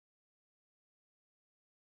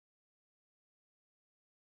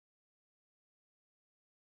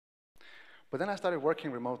But then I started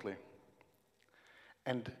working remotely,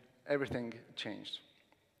 and everything changed.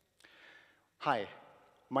 Hi,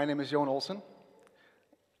 my name is Joen Olsen.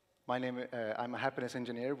 I'm a happiness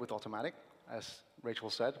engineer with Automatic, as Rachel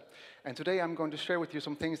said. And today I'm going to share with you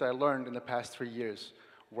some things that I learned in the past 3 years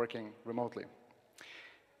working remotely.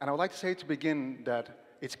 And I would like to say to begin that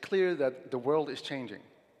it's clear that the world is changing.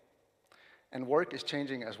 And work is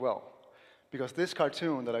changing as well. Because this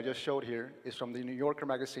cartoon that I just showed here is from the New Yorker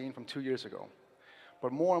magazine from 2 years ago.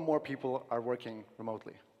 But more and more people are working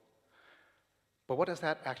remotely. But what does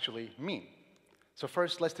that actually mean? So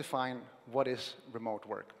first, let's define what is remote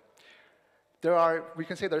work. We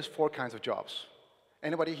can say there's 4 kinds of jobs.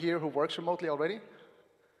 Anybody here who works remotely already?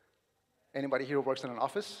 Anybody here who works in an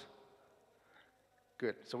office?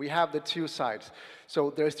 Good. So we have the 2 sides.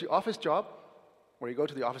 So there's the office job, where you go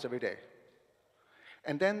to the office every day.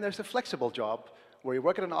 And then there's the flexible job, where you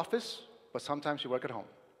work at an office, but sometimes you work at home.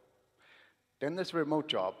 Then there's the remote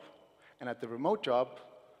job. And at the remote job,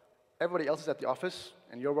 everybody else is at the office,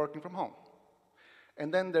 and you're working from home.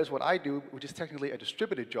 And then there's what I do, which is technically a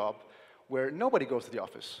distributed job, where nobody goes to the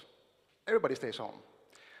office. Everybody stays home.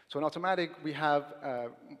 So in Automatic, we have,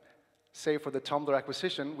 say for the Tumblr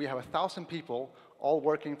acquisition, we have 1,000 people all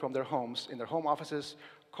working from their homes, in their home offices,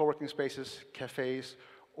 co-working spaces, cafes,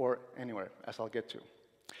 or anywhere, as I'll get to.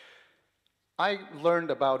 I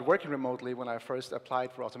learned about working remotely when I first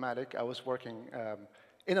applied for Automatic. I was working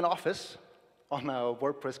in an office on a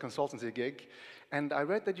WordPress consultancy gig, and I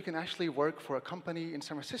read that you can actually work for a company in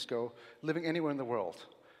San Francisco, living anywhere in the world.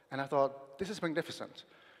 And I thought, this is magnificent.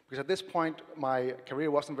 Because at this point, my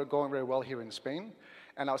career wasn't going very well here in Spain,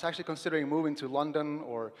 and I was actually considering moving to London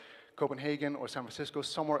or Copenhagen or San Francisco,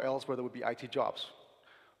 somewhere else where there would be IT jobs.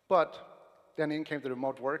 But then in came the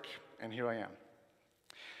remote work, and here I am.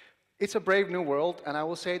 It's a brave new world, and I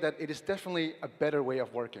will say that it is definitely a better way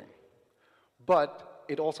of working. But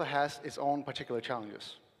it also has its own particular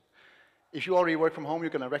challenges. If you already work from home, you're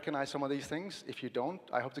going to recognize some of these things. If you don't,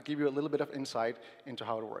 I hope to give you a little bit of insight into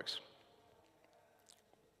how it works.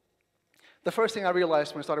 The first thing I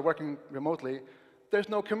realized when I started working remotely, there's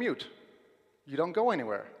no commute. You don't go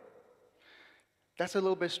anywhere. That's a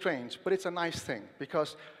little bit strange, but it's a nice thing,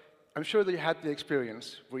 because I'm sure that you had the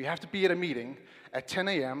experience where you have to be at a meeting at 10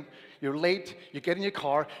 a.m., you're late, you get in your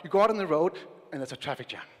car, you go out on the road, and there's a traffic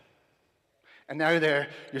jam. And now you're there,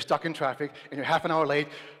 you're stuck in traffic, and you're half an hour late.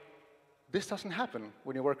 This doesn't happen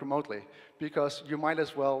when you work remotely, because you might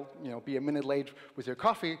as well, be a minute late with your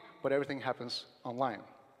coffee, but everything happens online.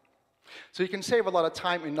 So you can save a lot of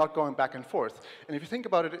time in not going back and forth. And if you think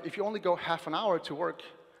about it, if you only go half an hour to work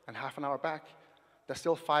and half an hour back, that's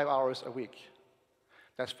still 5 hours a week.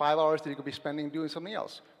 That's 5 hours that you could be spending doing something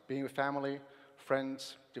else, being with family,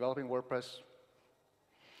 friends, developing WordPress.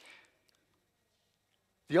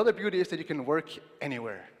 The other beauty is that you can work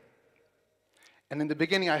anywhere. And in the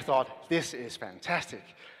beginning, I thought, this is fantastic.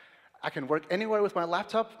 I can work anywhere with my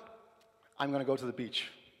laptop. I'm going to go to the beach.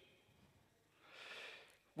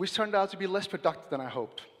 Which turned out to be less productive than I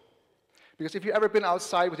hoped. Because if you've ever been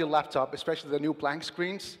outside with your laptop, especially the new blank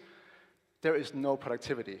screens, there is no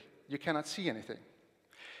productivity. You cannot see anything.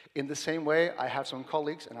 In the same way, I have some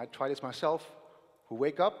colleagues, and I try this myself, who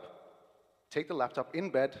wake up, take the laptop in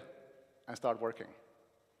bed, and start working.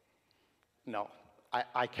 No,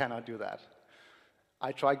 I cannot do that.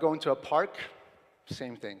 I try going to a park,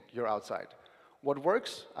 same thing, you're outside. What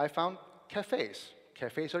works, I found cafes.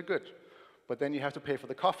 Cafes are good, but then you have to pay for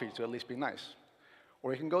the coffee to at least be nice.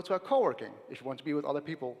 Or you can go to a co-working if you want to be with other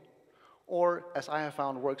people. Or, as I have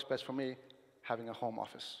found works best for me, having a home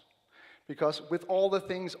office. Because with all the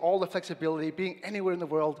things, all the flexibility, being anywhere in the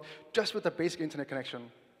world, just with a basic internet connection,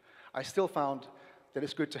 I still found that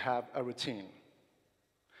it's good to have a routine.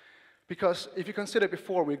 Because if you consider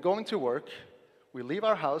before, we're going to work, we leave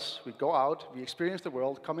our house, we go out, we experience the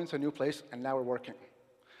world, come into a new place, and now we're working.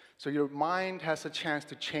 So your mind has a chance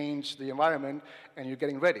to change the environment, and you're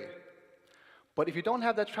getting ready. But if you don't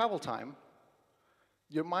have that travel time,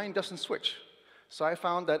 your mind doesn't switch. So I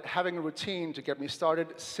found that having a routine to get me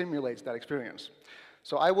started simulates that experience.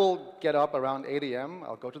 So I will get up around 8 a.m.,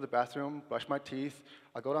 I'll go to the bathroom, brush my teeth,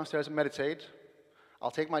 I'll go downstairs and meditate,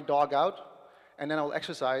 I'll take my dog out, and then I'll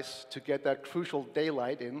exercise to get that crucial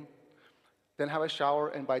daylight in, then have a shower,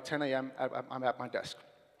 and by 10 a.m., I'm at my desk.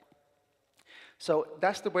 So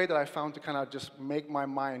that's the way that I found to kind of just make my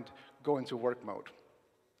mind go into work mode.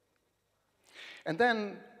 And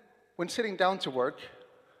then, when sitting down to work,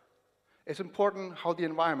 it's important how the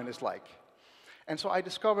environment is like. And so I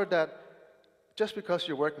discovered that just because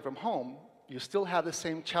you're working from home, you still have the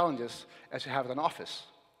same challenges as you have at an office.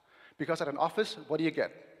 Because at an office, what do you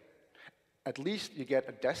get? At least you get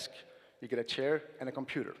a desk, You get a chair and a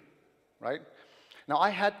computer, right? Now,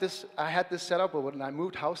 I had this set up, but when I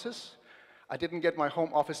moved houses, I didn't get my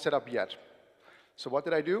home office set up yet. So what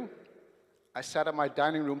did I do? I sat at my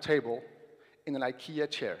dining room table in an IKEA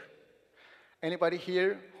chair. Anybody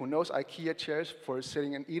here who knows IKEA chairs for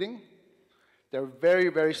sitting and eating? They're very,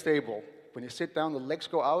 very stable. When you sit down, the legs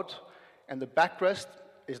go out, and the backrest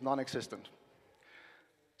is non-existent.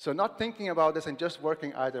 So not thinking about this and just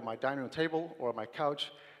working either at my dining room table or my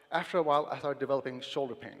couch, after a while, I started developing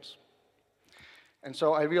shoulder pains. And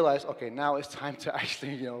so I realized, okay, now it's time to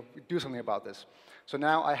actually do something about this. So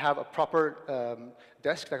now I have a proper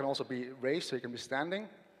desk that can also be raised, so you can be standing,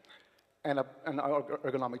 and an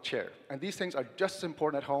ergonomic chair. And these things are just as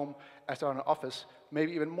important at home as they are in an office,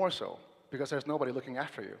 maybe even more so, because there's nobody looking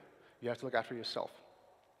after you. You have to look after yourself.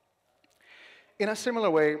 In a similar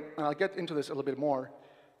way, and I'll get into this a little bit more,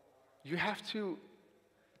 you have to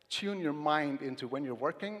tune your mind into when you're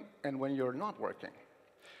working and when you're not working.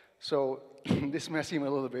 So this may seem a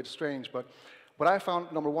little bit strange, but what I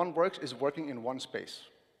found, number one, works is working in one space.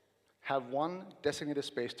 Have one designated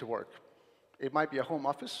space to work. It might be a home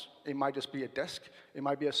office, it might just be a desk, it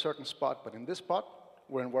might be a certain spot, but in this spot,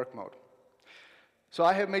 we're in work mode. So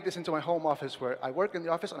I have made this into my home office where I work in the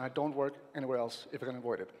office and I don't work anywhere else if I can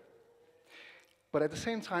avoid it. But at the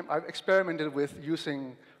same time, I've experimented with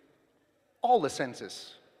using all the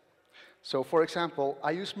senses. So for example,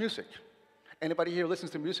 I use music. Anybody here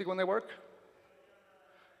listens to music when they work?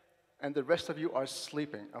 And the rest of you are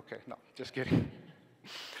sleeping. Okay, no, just kidding.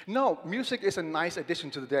 No, music is a nice addition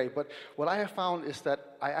to the day, but what I have found is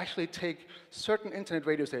that I actually take certain internet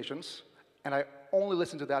radio stations and I only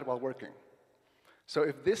listen to that while working. So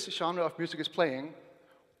if this genre of music is playing,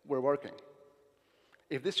 we're working.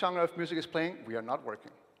 If this genre of music is playing, we are not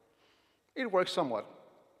working. It works somewhat.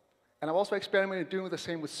 And I've also experimented doing the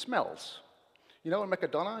same with smells. You know, in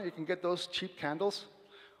Mercadona, you can get those cheap candles,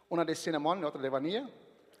 una de cinnamon, otra de vanilla.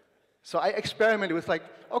 So I experimented with like,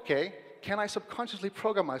 okay, can I subconsciously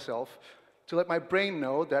program myself to let my brain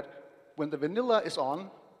know that when the vanilla is on,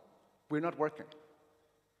 we're not working?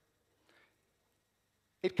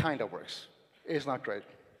 It kind of works. It's not great.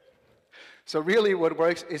 So really what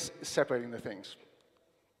works is separating the things.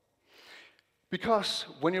 Because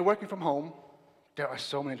when you're working from home, there are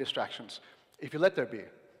so many distractions, if you let there be.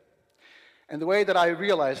 And the way that I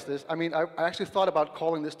realized this, I actually thought about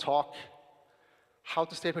calling this talk How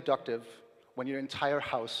to Stay Productive When Your Entire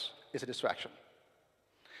House is a Distraction.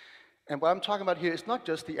 And what I'm talking about here is not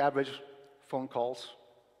just the average phone calls,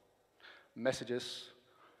 messages,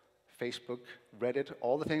 Facebook, Reddit,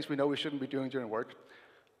 all the things we know we shouldn't be doing during work.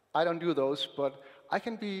 I don't do those, but I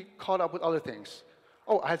can be caught up with other things.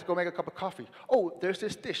 Oh, I have to go make a cup of coffee. Oh, there's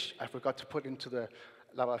this dish I forgot to put into the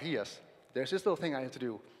lavavajillas. There's this little thing I need to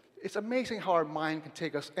do. It's amazing how our mind can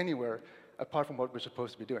take us anywhere apart from what we're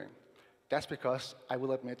supposed to be doing. That's because, I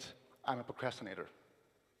will admit, I'm a procrastinator.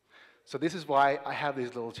 So this is why I have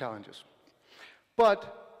these little challenges.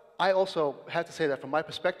 But I also have to say that from my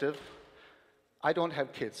perspective, I don't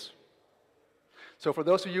have kids. So for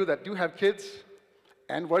those of you that do have kids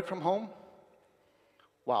and work from home,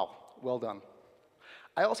 wow, well done.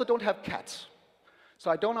 I also don't have cats.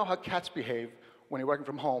 So I don't know how cats behave when you're working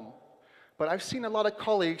from home. But I've seen a lot of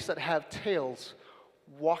colleagues that have tails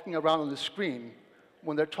walking around on the screen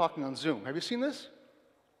when they're talking on Zoom. Have you seen this?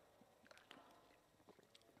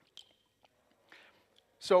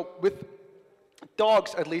 So with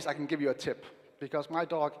dogs, at least, I can give you a tip, because my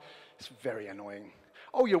dog is very annoying.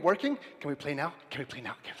 Oh, you're working? Can we play now? Can we play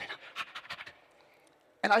now? Can we play now?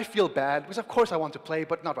 And I feel bad, because of course I want to play,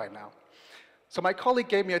 but not right now. So my colleague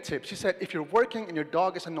gave me a tip. She said, if you're working and your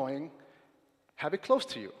dog is annoying, have it close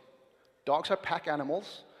to you. Dogs are pack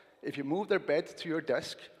animals. If you move their bed to your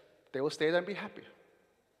desk, they will stay there and be happy.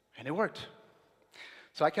 And it worked.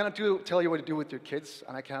 So I cannot tell you what to do with your kids,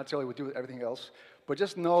 and I cannot tell you what to do with everything else, but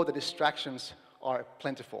just know the distractions are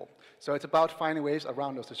plentiful. So it's about finding ways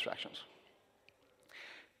around those distractions.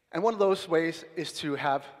 And one of those ways is to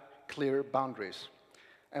have clear boundaries.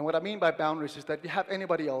 And what I mean by boundaries is that if you have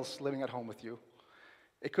anybody else living at home with you,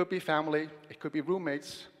 it could be family, it could be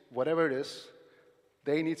roommates, whatever it is,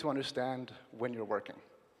 they need to understand when you're working.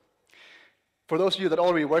 For those of you that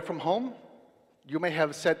already work from home, you may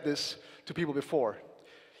have said this to people before.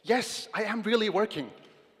 Yes, I am really working.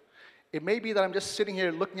 It may be that I'm just sitting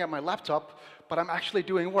here looking at my laptop, but I'm actually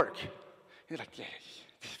doing work. You're like, yeah.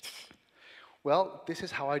 Well, this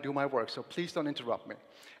is how I do my work, so please don't interrupt me.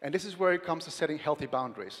 And this is where it comes to setting healthy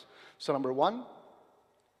boundaries. So number one,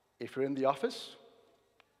 if you're in the office,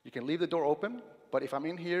 you can leave the door open, but if I'm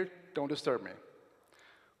in here, don't disturb me.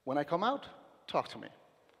 When I come out, talk to me.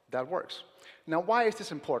 That works. Now, why is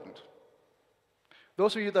this important?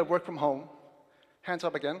 Those of you that work from home, hands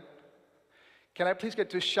up again. Can I please get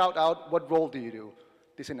to shout out what role do you do?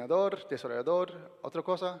 Diseñador, desarrollador, otra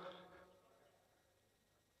cosa?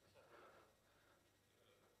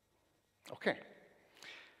 Okay.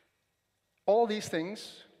 All these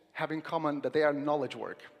things have in common that they are knowledge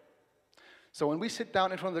work. So when we sit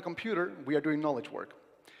down in front of the computer, we are doing knowledge work.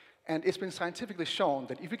 And it's been scientifically shown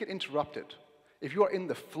that if you get interrupted, if you are in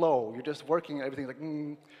the flow, you're just working and everything's like,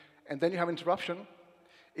 and then you have interruption,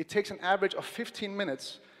 it takes an average of 15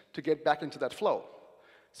 minutes to get back into that flow.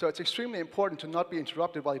 So it's extremely important to not be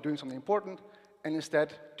interrupted while you're doing something important, and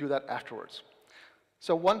instead do that afterwards.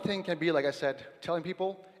 So one thing can be, like I said, telling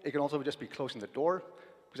people. It can also just be closing the door,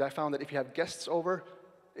 because I found that if you have guests over,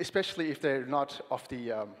 especially if they're not of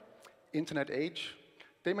the internet age,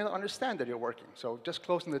 they may not understand that you're working. So just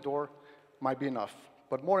closing the door might be enough.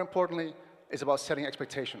 But more importantly, it's about setting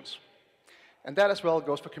expectations. And that as well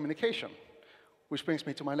goes for communication, which brings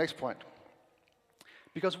me to my next point.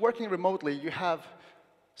 Because working remotely, you have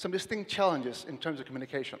some distinct challenges in terms of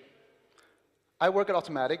communication. I work at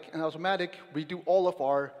Automatic, and at Automatic, we do all of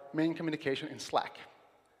our main communication in Slack.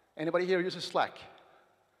 Anybody here uses Slack?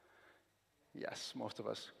 Yes, most of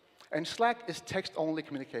us. And Slack is text-only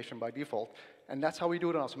communication by default, and that's how we do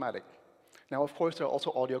it on Automatic. Now, of course, there are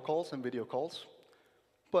also audio calls and video calls,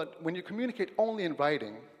 but when you communicate only in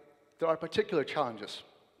writing, there are particular challenges.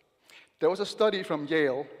 There was a study from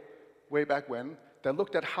Yale, way back when, that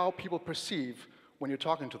looked at how people perceive when you're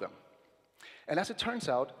talking to them. And as it turns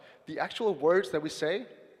out, the actual words that we say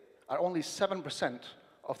are only 7%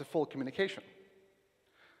 of the full communication.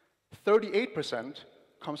 38%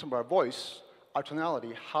 comes from our voice, our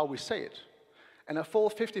tonality, how we say it. And a full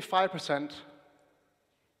 55%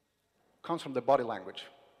 comes from the body language.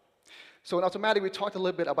 So in Automatic, we talked a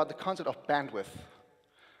little bit about the concept of bandwidth.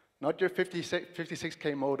 Not your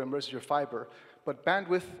 56K modem versus your fiber, but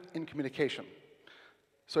bandwidth in communication.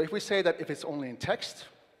 So if we say that if it's only in text,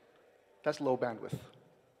 that's low bandwidth.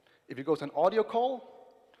 If you go to an audio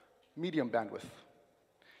call, medium bandwidth.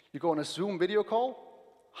 You go on a Zoom video call,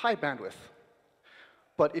 high bandwidth.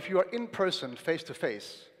 But if you are in person, face to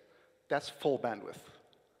face, that's full bandwidth.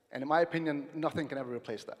 And in my opinion, nothing can ever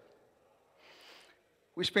replace that.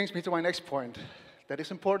 Which brings me to my next point, that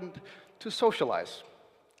it's important to socialize.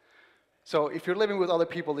 So if you're living with other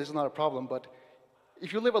people, this is not a problem, but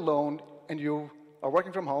if you live alone and you are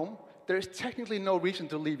working from home, there is technically no reason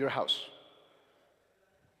to leave your house.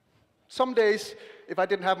 Some days, if I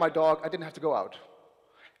didn't have my dog, I didn't have to go out.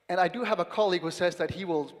 And I do have a colleague who says that he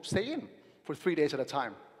will stay in for 3 days at a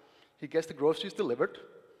time. He gets the groceries delivered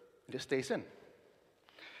and just stays in.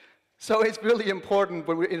 So it's really important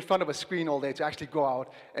when we're in front of a screen all day to actually go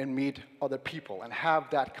out and meet other people and have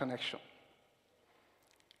that connection.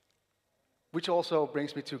 Which also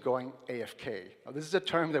brings me to going AFK. Now, this is a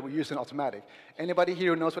term that we use in Automatic. Anybody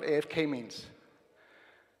here who knows what AFK means?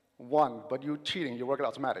 One, but you're cheating, you work at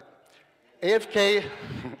Automatic. AFK,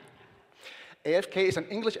 AFK is an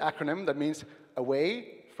English acronym that means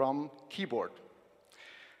away from keyboard.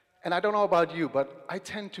 And I don't know about you, but I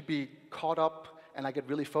tend to be caught up and I get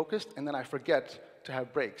really focused, and then I forget to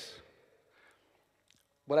have breaks.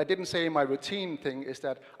 What I didn't say in my routine thing is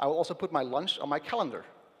that I will also put my lunch on my calendar,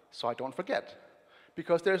 so I don't forget.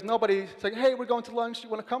 Because there's nobody saying, hey, we're going to lunch, you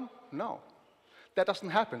want to come? No. That doesn't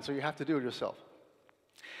happen, so you have to do it yourself.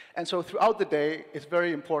 And so throughout the day, it's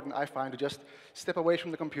very important, I find, to just step away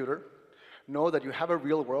from the computer, know that you have a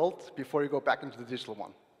real world before you go back into the digital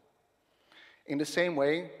one. In the same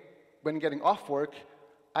way, when getting off work,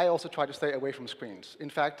 I also try to stay away from screens. In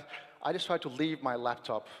fact, I just try to leave my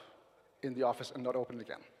laptop in the office and not open it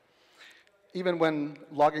again. Even when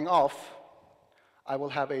logging off, I will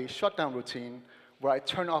have a shutdown routine where I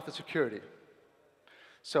turn off the security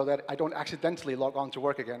so that I don't accidentally log on to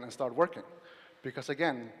work again and start working. Because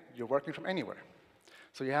again, you're working from anywhere.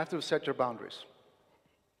 So you have to set your boundaries.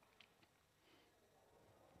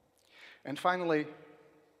 And finally,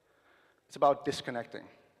 it's about disconnecting.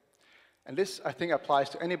 And this, I think,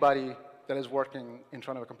 applies to anybody that is working in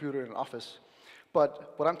front of a computer in an office.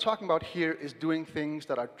 But what I'm talking about here is doing things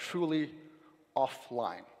that are truly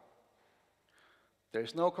offline.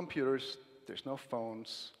 There's no computers, there's no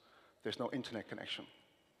phones, there's no internet connection.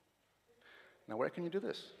 Now, where can you do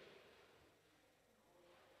this?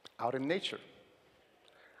 Out in nature,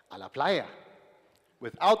 a la playa,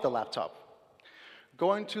 without the laptop,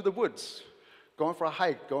 going to the woods, going for a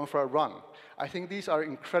hike, going for a run. I think these are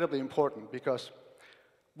incredibly important because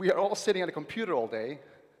we are all sitting at a computer all day,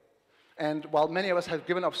 and while many of us have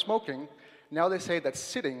given up smoking, now they say that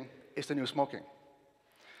sitting is the new smoking.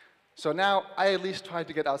 So now I at least try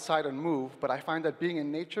to get outside and move, but I find that being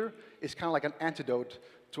in nature is kind of like an antidote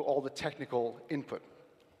to all the technical input.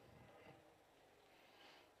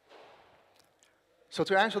 So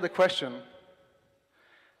to answer the question,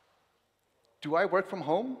 do I work from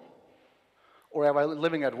home or am I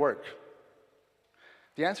living at work?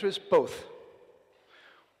 The answer is both,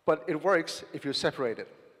 but it works if you separate it.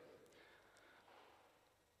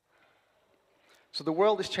 So the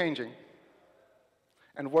world is changing,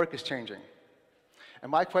 and work is changing.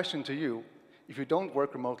 And my question to you, if you don't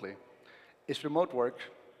work remotely, is remote work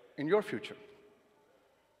in your future?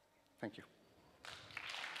 Thank you.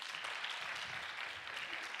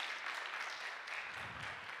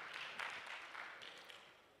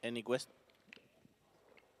 Any question?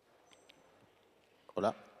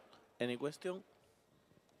 Hola. Any question?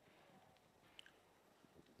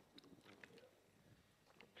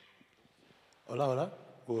 Hola,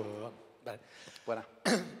 hola. Vale. Buena.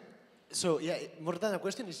 So yeah, more than a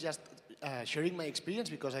question, is just sharing my experience,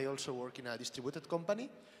 because I also work in a distributed company.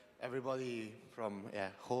 Everybody from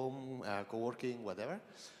home, co-working, whatever.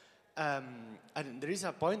 And there is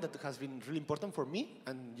a point that has been really important for me,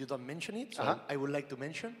 and you don't mention it, so I would like to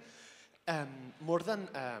mention. More than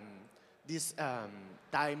these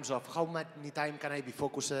times of how much time can I be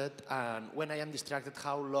focused, and when I am distracted,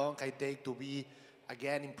 how long I take to be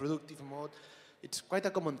again in productive mode. It's quite a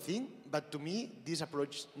common thing, but to me, this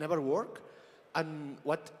approach never worked. And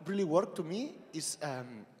what really worked to me is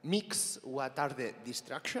mix what are the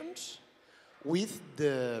distractions with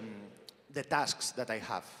the tasks that I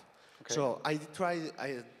have. Okay. So I try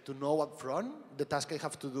to know upfront the task I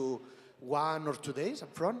have to do 1 or 2 days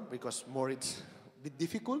upfront, because more it's a bit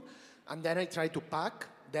difficult. And then I try to pack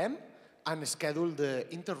them and schedule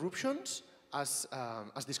the interruptions as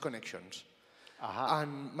disconnections.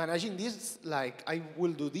 And managing this, like I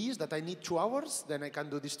will do this, that I need 2 hours, then I can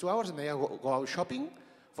do these 2 hours, and then I go out shopping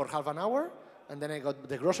for half an hour, and then I got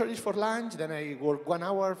the groceries for lunch, then I work 1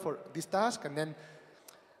 hour for this task, and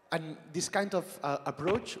this kind of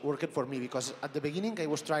approach worked for me, because at the beginning I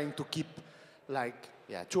was trying to keep like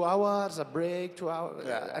 2 hours, a break, 2 hours,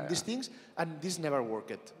 and these things, and this never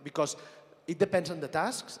worked, because it depends on the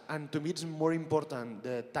tasks, and to me it's more important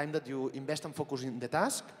the time that you invest and focus in the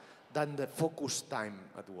task than the focus time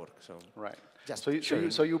at work. So right. Just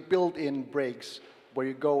so you build in breaks where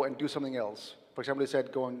you go and do something else. For example, you said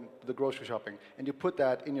go and do the grocery shopping, and you put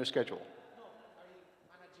that in your schedule. No,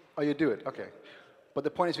 I manage it. Oh, you do it. Okay. But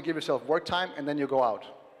the point is, you give yourself work time and then you go out.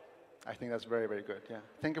 I think that's very, very good. Yeah.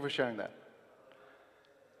 Thank you for sharing that.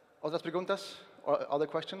 Otras preguntas or other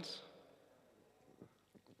questions?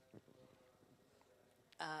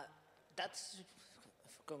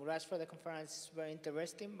 Congrats for the conference, it's very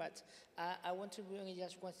interesting, but I want to bring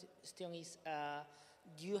just one question is,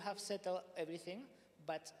 you have settled everything,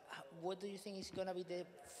 but what do you think is going to be the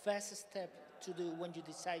first step to do when you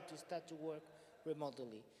decide to start to work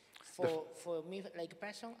remotely? For me, like a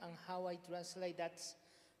person, and how I translate that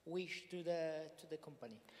wish to the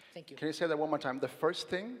company. Thank you. Can you say that one more time? The first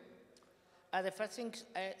thing? The first thing,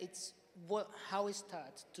 it's how it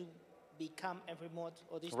starts to become a remote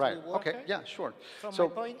or distributed worker. Okay, yeah, sure. From my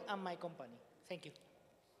point and my company. Thank you.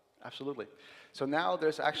 Absolutely. So now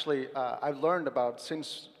there's actually, I've learned about,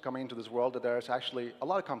 since coming into this world, that there's actually a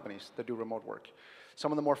lot of companies that do remote work.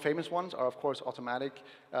 Some of the more famous ones are, of course, Automatic.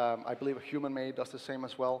 I believe HumanMade does the same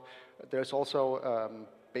as well. There's also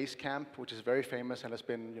Basecamp, which is very famous and has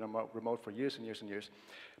been remote for years and years and years.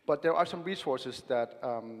 But there are some resources that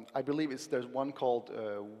I believe there's one called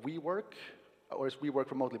WeWork, or is WeWork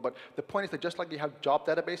remotely. But the point is that just like you have job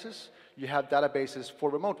databases, you have databases for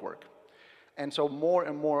remote work. And so more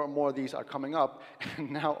and more and more of these are coming up.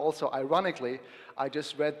 And now also, ironically, I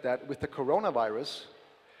just read that with the coronavirus,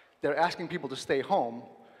 they're asking people to stay home.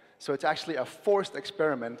 So it's actually a forced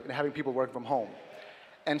experiment in having people work from home.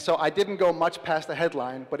 And so I didn't go much past the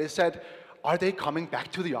headline, but it said, are they coming back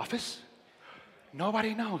to the office?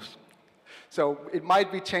 Nobody knows. So it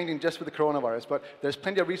might be changing just with the coronavirus, but there's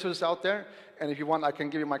plenty of resources out there. And if you want, I can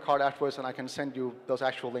give you my card afterwards, and I can send you those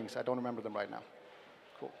actual links. I don't remember them right now.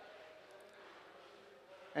 Cool.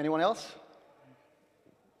 Anyone else?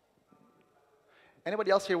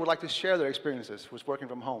 Anybody else here would like to share their experiences who's working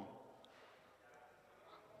from home?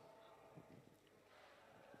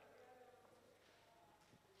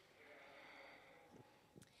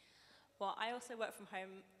 Well, I also work from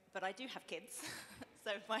home, but I do have kids.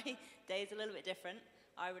 So my day is a little bit different.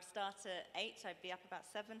 I would start at 8, I'd be up about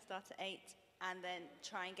 7, start at 8, and then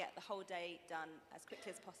try and get the whole day done as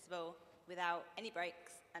quickly as possible without any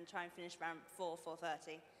breaks, and try and finish around 4,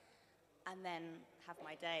 4:30, and then have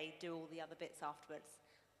my day, do all the other bits afterwards.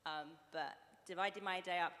 But dividing my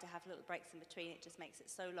day up to have little breaks in between, it just makes it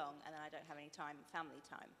so long, and then I don't have any time, family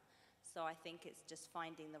time. So I think it's just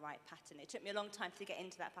finding the right pattern. It took me a long time to get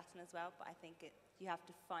into that pattern as well, but I think you have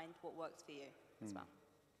to find what works for you as well.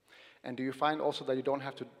 And do you find also that you don't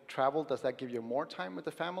have to travel? Does that give you more time with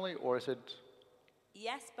the family, or is it?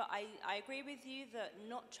 Yes, but I agree with you that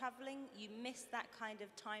not traveling, you miss that kind of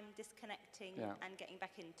time disconnecting and getting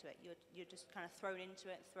back into it. You're just kind of thrown into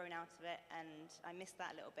it, thrown out of it, and I miss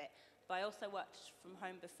that a little bit. But I also worked from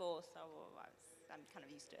home before, so I'm kind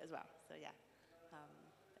of used to it as well. So yeah.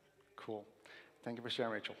 Cool. Thank you for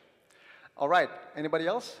sharing, Rachel. All right. Anybody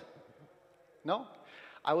else? No?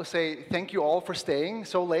 I will say thank you all for staying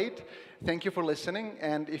so late. Thank you for listening.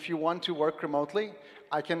 And if you want to work remotely,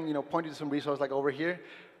 I can point you to some resources like over here.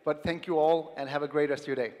 But thank you all, and have a great rest of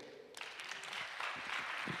your day.